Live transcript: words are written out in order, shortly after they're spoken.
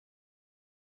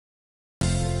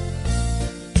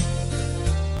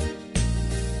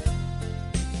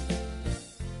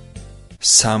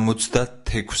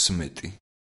76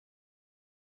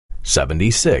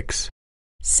 76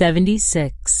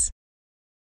 76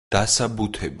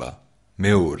 დასაბუთება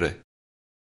მეორე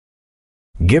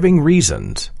Giving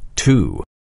reasons 2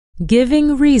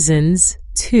 Giving reasons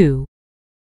 2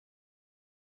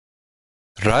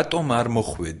 რატომ არ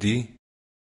მოხვედი?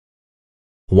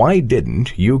 Why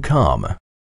didn't you come?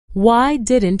 Why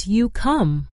didn't you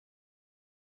come?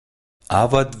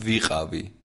 ავად ვიყავი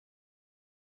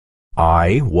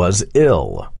I was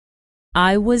ill.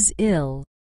 I was ill.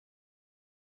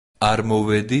 არ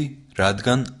მოვედი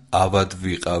რადგან ავად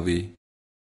ვიყავი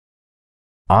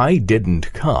I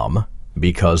didn't come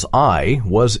because I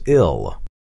was ill.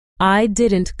 I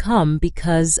didn't come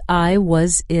because I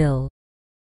was ill.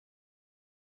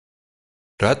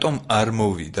 რატომ არ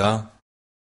მოვიდა?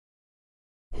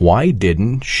 Why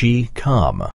didn't she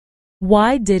come?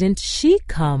 Why didn't she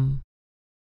come?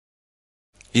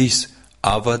 ის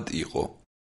ავად იყო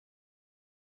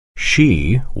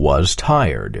She was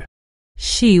tired.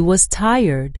 She was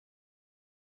tired.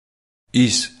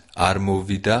 ის არ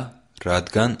მოვიდა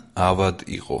რადგან ავად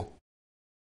იყო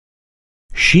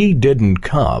She didn't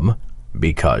come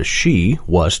because she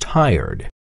was tired.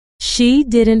 She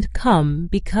didn't come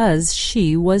because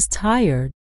she was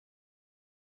tired.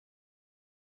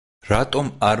 რატომ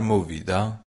არ მოვიდა?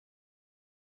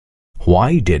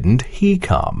 Why didn't he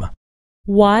come?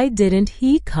 Why didn't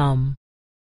he come?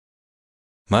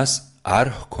 მას არ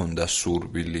ჰქონდა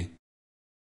სურვილი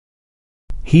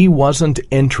He wasn't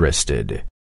interested.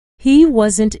 He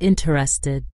wasn't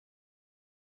interested.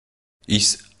 ის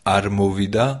არ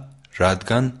მოვიდა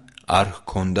რადგან არ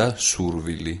ჰქონდა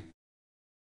სურვილი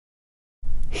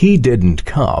He didn't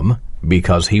come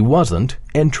because he wasn't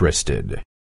interested.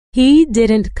 He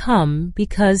didn't come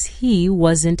because he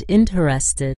wasn't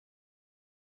interested.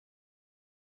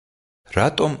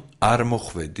 რატომ არ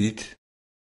მოხვედით?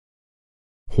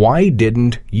 Why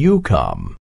didn't you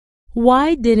come?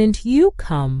 Why didn't you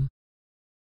come?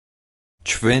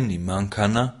 ჩვენი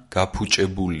მანქანა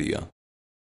გაფუჭებულია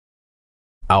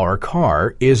Our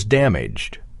car is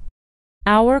damaged.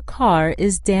 Our car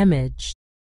is damaged.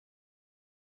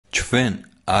 ჩვენ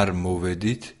არ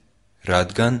მოვედით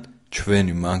რადგან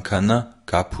ჩვენი მანქანა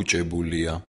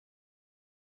გაფუჭებულია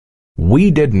We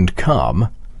didn't come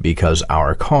because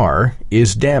our car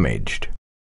is damaged.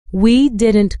 We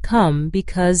didn't come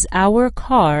because our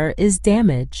car is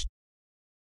damaged.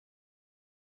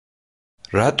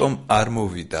 რატომ არ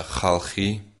მოვიდა ხალხი?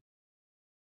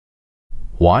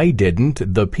 Why didn't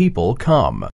the people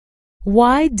come?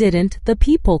 Why didn't the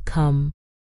people come?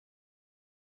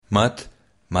 მათ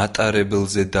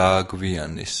მატარებელზე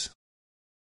დააგვიანეს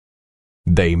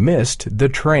They missed the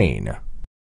train.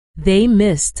 They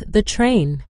missed the train.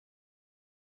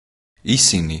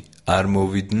 ისინი არ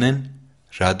მოვიდნენ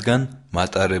რადგან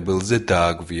მატარებელზე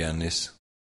დააგვიანეს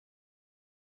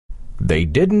They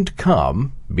didn't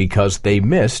come because they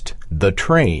missed the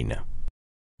train.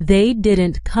 They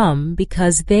didn't come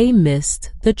because they missed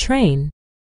the train.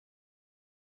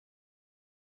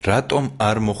 რატომ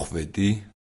არ მოხვედი?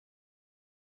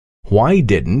 Why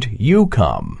didn't you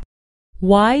come?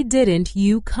 Why didn't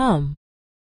you come?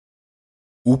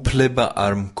 უფლება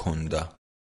არ მქონდა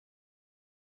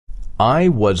I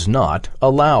was not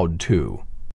allowed to.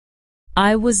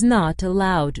 I was not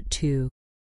allowed to.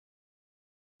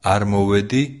 არ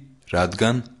მოვედი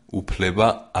რადგან უფლება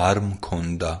არ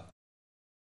მქონდა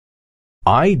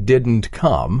I didn't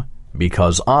come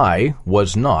because I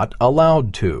was not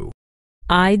allowed to.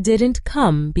 I didn't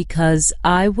come because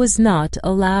I was not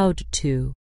allowed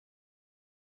to.